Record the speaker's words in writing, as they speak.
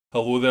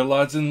Hello there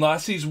lads and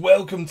lassies,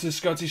 welcome to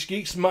Scottish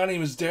Geeks. My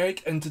name is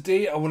Derek and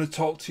today I want to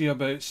talk to you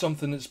about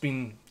something that's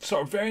been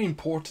sort of very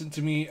important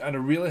to me and I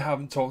really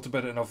haven't talked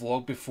about it in a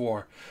vlog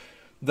before.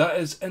 That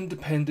is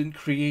independent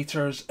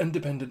creators,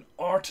 independent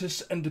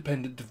artists,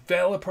 independent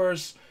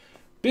developers,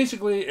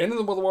 basically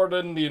anything with the word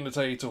indie in the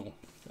title.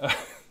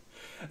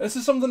 This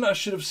is something that I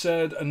should have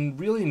said and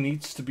really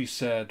needs to be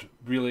said,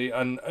 really,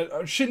 and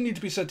it shouldn't need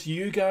to be said to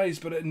you guys,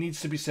 but it needs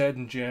to be said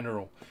in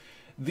general.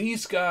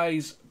 These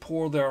guys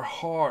pour their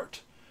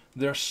heart,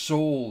 their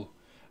soul,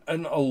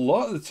 and a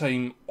lot of the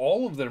time,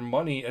 all of their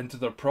money into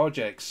their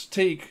projects.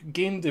 Take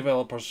game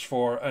developers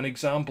for an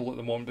example at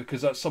the moment,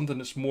 because that's something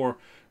that's more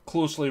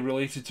closely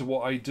related to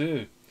what I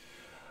do.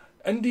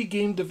 Indie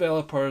game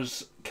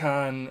developers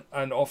can,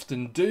 and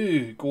often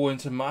do, go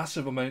into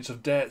massive amounts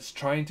of debts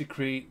trying to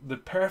create the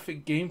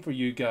perfect game for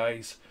you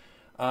guys,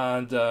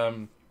 and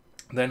then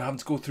having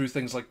to go through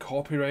things like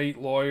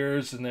copyright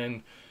lawyers, and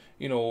then,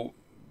 you know,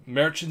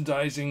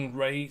 merchandising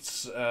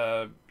rights,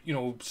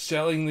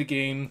 selling the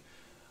game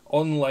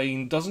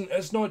online.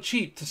 It's not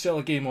cheap to sell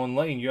a game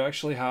online. You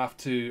actually have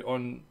to,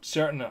 on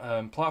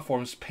certain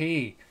platforms,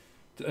 pay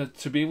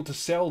to be able to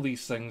sell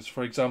these things.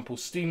 For example,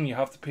 Steam, you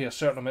have to pay a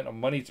certain amount of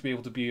money to be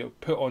able to be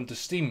put onto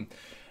Steam.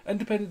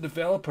 Independent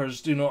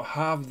developers do not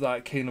have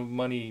that kind of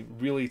money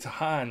really to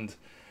hand,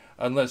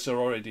 unless they're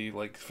already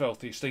like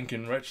filthy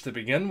stinking rich to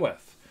begin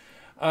with.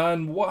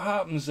 And what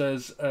happens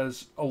is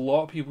a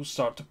lot of people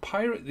start to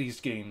pirate these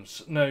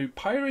games. Now,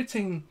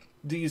 pirating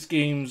these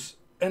games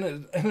in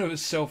and of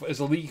itself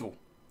is illegal.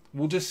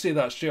 We'll just say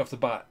that straight off the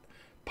bat.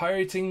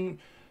 Pirating,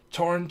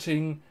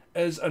 torrenting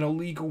is an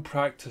illegal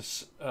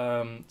practice,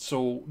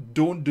 so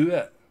don't do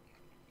it.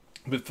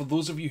 But for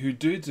those of you who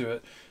do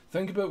it,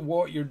 think about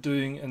what you're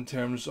doing in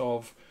terms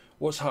of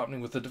what's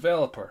happening with the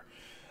developer.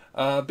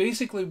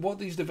 Basically, what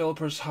these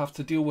developers have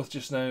to deal with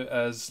just now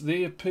is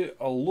they put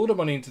a load of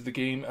money into the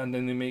game and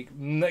then they make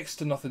next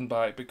to nothing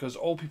back because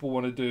all people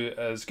want to do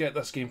is get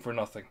this game for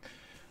nothing.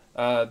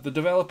 The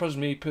developers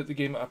may put the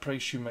game at a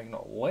price you might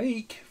not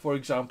like, for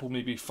example,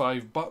 maybe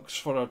 $5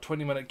 for a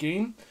 20-minute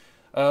game.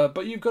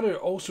 But you've got to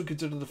also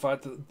consider the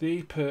fact that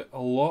they put a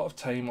lot of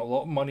time, a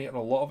lot of money, and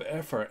a lot of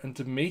effort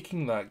into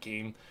making that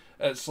game.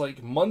 It's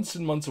like months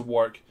and months of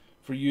work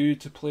for you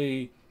to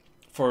play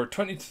for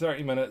 20 to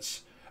 30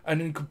 minutes and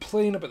then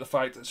complain about the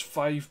fact it's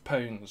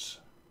 £5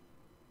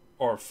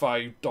 or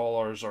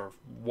 $5 or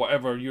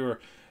whatever your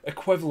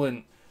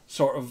equivalent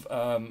sort of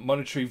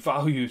monetary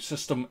value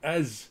system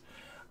is.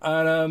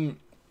 And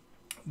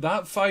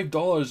that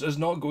 $5 is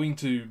not going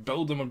to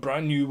build them a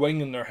brand new wing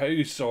in their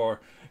house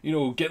or, you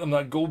know, get them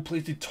that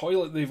gold-plated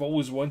toilet they've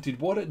always wanted.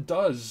 What it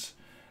does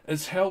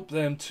is help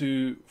them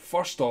to,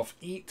 first off,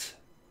 eat,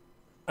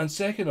 and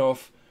second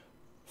off,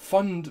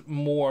 fund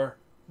more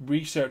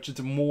research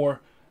into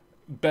more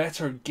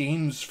better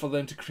games for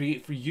them to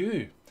create for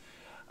you.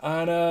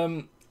 And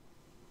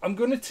I'm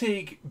going to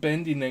take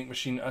Bendy Night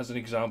Machine as an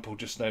example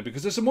just now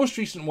because it's the most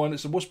recent one,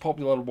 it's the most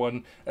popular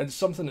one, and it's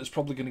something that's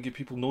probably going to get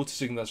people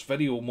noticing this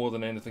video more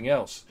than anything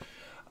else.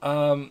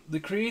 The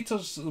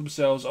creators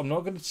themselves, I'm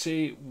not going to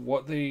say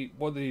what they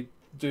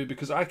do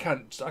because I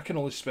can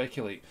only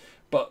speculate,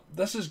 but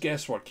this is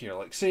guesswork here.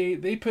 Like, say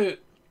they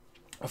put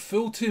a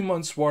full 2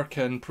 months work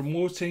in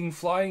promoting,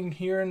 flying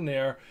here and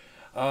there,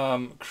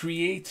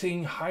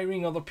 creating,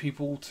 hiring other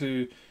people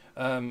to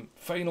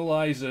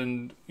finalize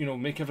and, you know,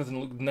 make everything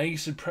look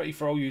nice and pretty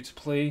for all you to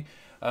play,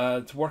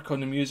 to work on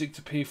the music,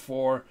 to pay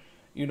for,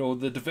 you know,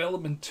 the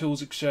development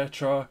tools,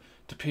 etc.,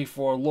 to pay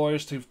for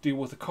lawyers to deal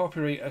with the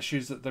copyright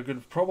issues that they're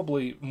going to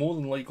probably more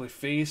than likely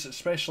face,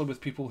 especially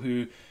with people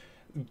who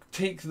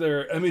take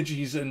their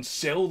images and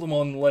sell them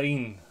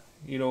online,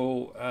 you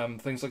know,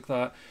 things like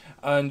that.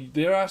 And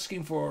they're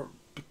asking for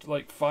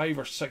like $5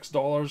 or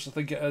 $6, I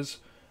think it is,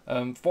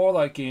 for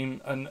that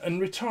game, and in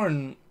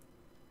return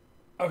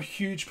a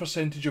huge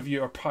percentage of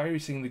you are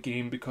pirating the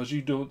game because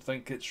you don't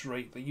think it's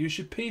right that you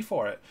should pay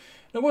for it.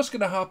 Now what's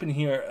going to happen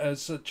here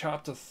is that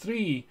chapter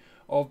 3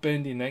 of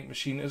Bendy Night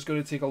Machine is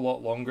going to take a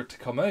lot longer to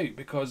come out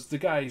because the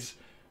guys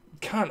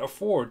can't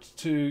afford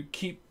to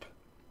keep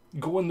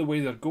going the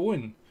way they're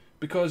going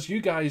because you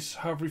guys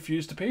have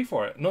refused to pay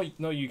for it.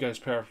 Not you guys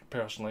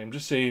personally, I'm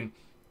just saying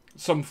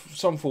some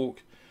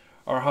folk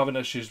are having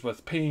issues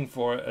with paying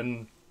for it,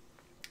 and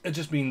it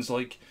just means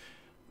like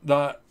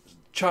that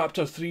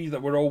chapter 3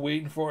 that we're all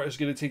waiting for is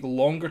going to take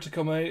longer to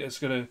come out. It's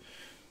going to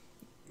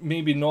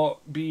maybe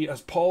not be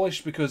as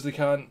polished because they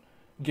can't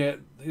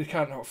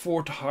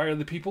afford to hire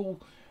the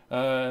people.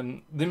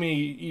 They may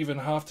even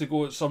have to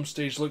go at some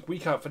stage, look, we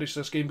can't finish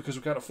this game because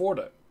we can't afford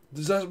it.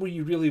 Is that what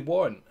you really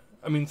want?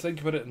 I mean, think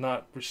about it in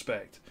that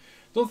respect.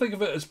 Don't think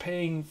of it as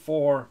paying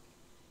for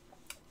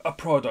a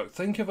product.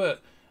 Think of it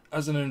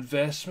as an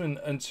investment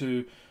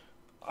into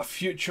a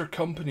future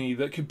company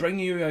that could bring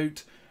you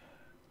out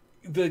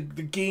the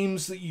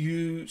games that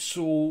you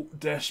so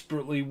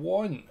desperately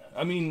want.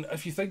 I mean,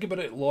 if you think about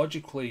it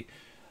logically,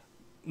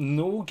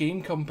 no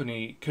game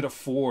company could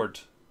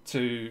afford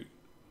to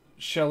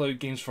shell out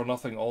games for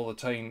nothing all the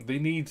time. They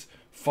need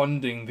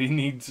funding, they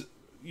need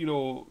you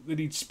know, they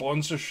need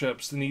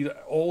sponsorships, they need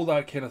all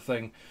that kind of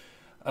thing.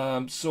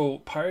 So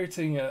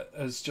pirating it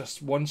is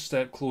just one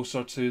step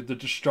closer to the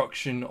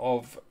destruction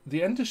of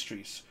the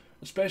industries,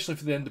 especially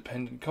for the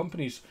independent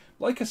companies.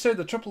 Like I said,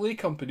 the AAA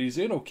companies,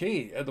 they're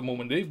okay at the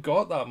moment. They've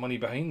got that money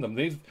behind them.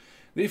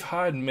 They've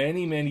had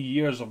many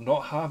years of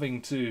not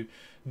having to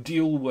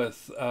deal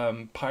with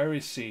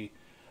piracy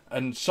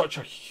and such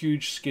a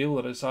huge scale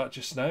that it's at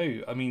just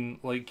now. I mean,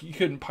 like, you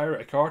couldn't pirate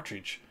a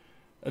cartridge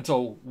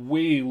until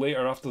way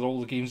later after all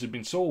the games had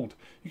been sold.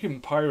 You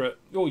couldn't pirate,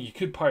 oh, you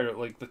could pirate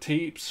like the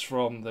tapes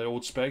from the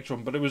old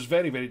Spectrum, but it was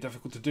very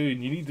difficult to do,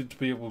 and you needed to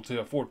be able to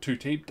afford 2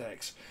 tape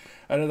decks.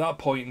 And at that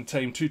point in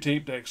time, 2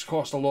 tape decks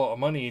cost a lot of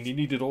money, and you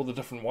needed all the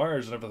different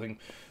wires and everything.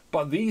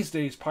 But these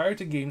days,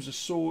 pirating games is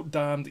so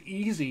damned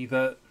easy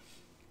that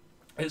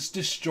it's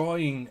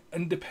destroying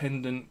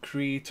independent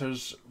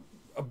creators'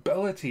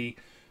 ability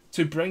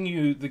to bring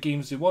you the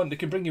games they want. They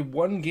can bring you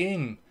one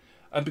game,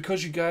 and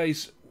because you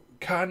guys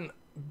can't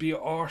be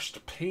arsed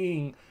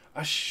paying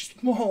a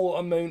small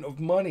amount of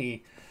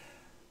money,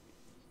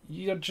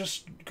 you're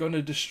just going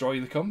to destroy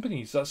the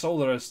companies. That's all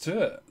there is to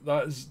it.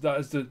 That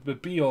is the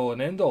be all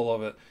and end all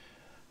of it.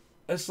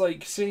 It's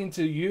like saying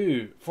to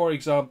you, for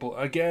example,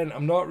 again,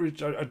 I'm not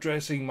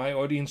addressing my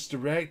audience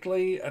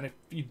directly, and if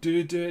you do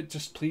it,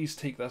 just please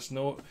take this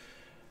note.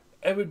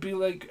 It would be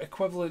like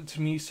equivalent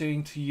to me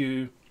saying to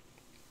you,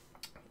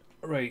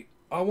 right,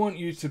 I want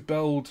you to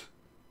build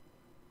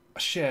a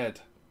shed.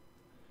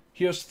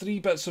 Here's 3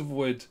 bits of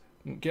wood,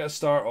 get a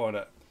start on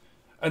it.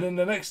 And then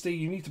the next day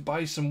you need to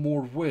buy some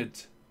more wood.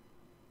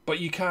 But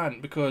you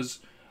can't, because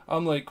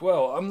I'm like,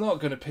 well, I'm not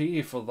going to pay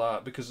you for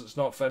that because it's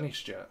not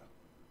finished yet.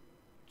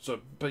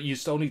 So, but you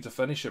still need to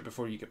finish it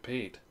before you get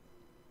paid.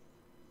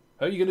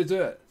 How are you going to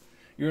do it?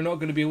 You're not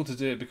going to be able to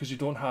do it because you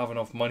don't have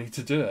enough money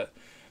to do it.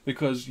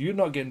 Because you're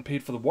not getting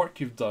paid for the work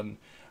you've done,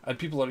 and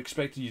people are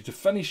expecting you to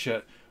finish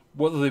it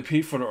whether they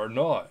pay for it or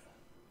not.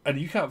 And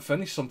you can't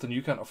finish something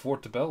you can't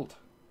afford to build.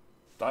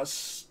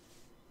 That's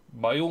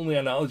my only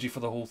analogy for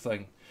the whole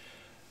thing.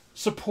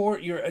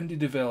 Support your indie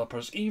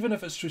developers, even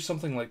if it's through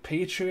something like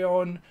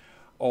Patreon,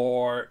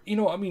 or, you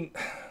know, I mean,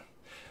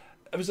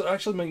 it was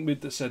actually Mike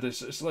Mood that said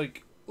this. It's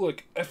like,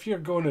 look, if you're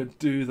going to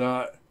do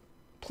that,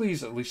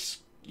 please at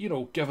least, you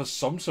know, give us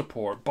some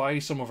support. Buy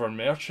some of our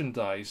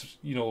merchandise,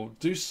 you know,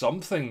 do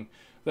something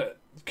that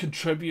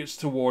contributes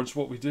towards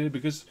what we do,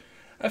 because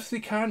if they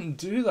can't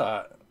do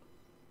that,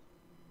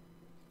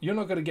 you're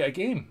not going to get a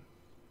game.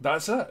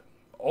 That's it.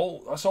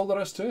 That's all there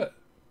is to it.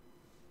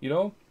 You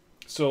know?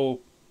 So,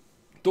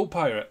 don't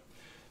pirate.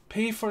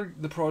 Pay for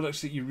the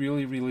products that you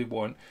really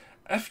want.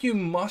 If you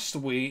must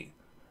wait,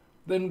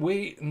 then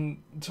wait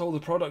until the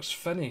product's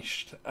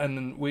finished, and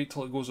then wait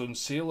till it goes on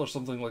sale or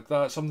something like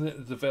that. Something that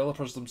the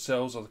developers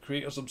themselves or the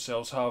creators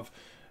themselves have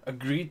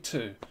agreed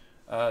to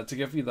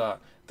give you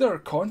that. There are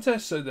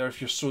contests out there if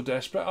you're so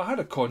desperate. I had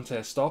a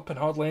contest up and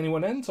hardly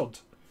anyone entered.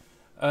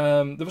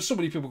 There were so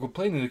many people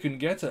complaining they couldn't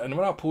get it, and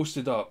when I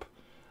posted up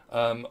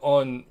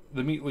on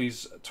the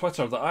Meatly's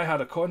Twitter that I had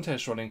a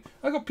contest running,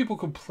 I got people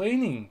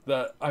complaining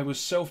that I was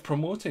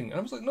self-promoting, and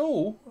I was like,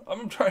 no,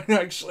 I'm trying to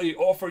actually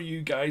offer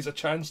you guys a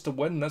chance to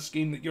win this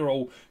game that you're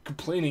all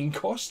complaining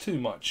costs too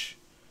much.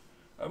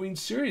 I mean,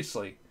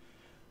 seriously,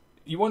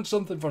 you want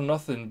something for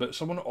nothing, but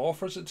someone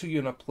offers it to you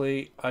in a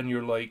play, and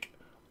you're like,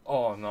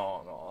 oh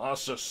no,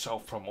 that's just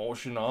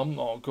self-promotion, I'm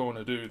not going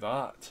to do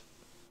that.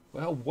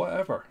 Well,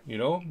 whatever, you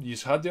know,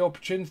 you've had the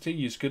opportunity,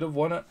 you could have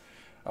won it.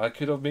 I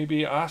could have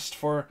maybe asked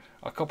for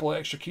a couple of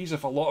extra keys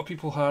if a lot of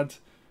people had,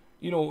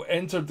 you know,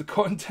 entered the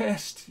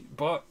contest.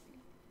 But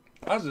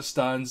as it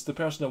stands, the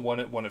person that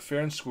won it fair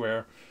and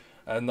square,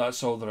 and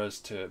that's all there is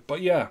to it.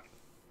 But yeah,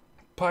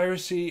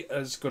 piracy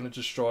is going to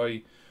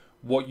destroy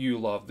what you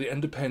love. The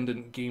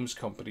independent games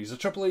companies, the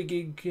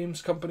AAA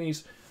games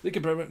companies, they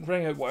can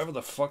bring out whatever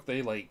the fuck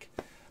they like.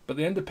 But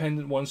the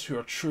independent ones who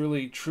are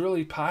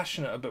truly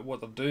passionate about what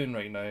they're doing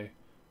right now,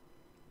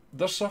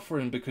 they're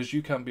suffering because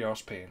you can't be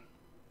arsed paying.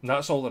 And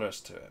that's all there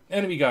is to it.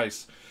 Anyway,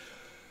 guys,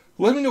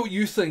 let me know what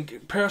you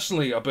think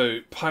personally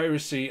about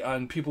piracy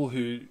and people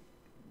who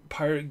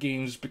pirate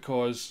games,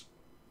 because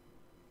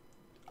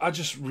I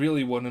just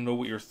really want to know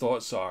what your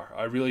thoughts are.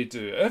 I really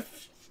do.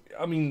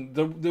 I mean,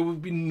 there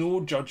would be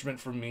no judgment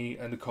from me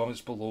in the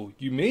comments below.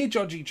 You may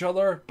judge each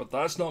other, but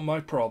that's not my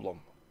problem.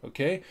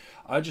 Okay?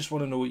 I just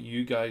want to know what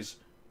you guys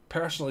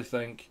personally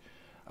think.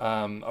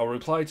 I'll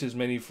reply to as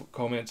many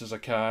comments as I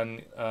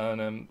can,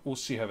 and we'll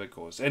see how it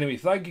goes. Anyway,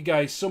 thank you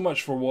guys so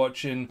much for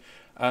watching,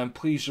 and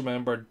please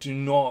remember, do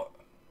not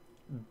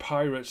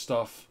pirate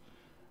stuff.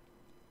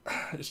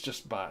 It's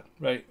just bad,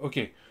 right?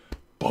 Okay,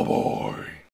 bye-bye.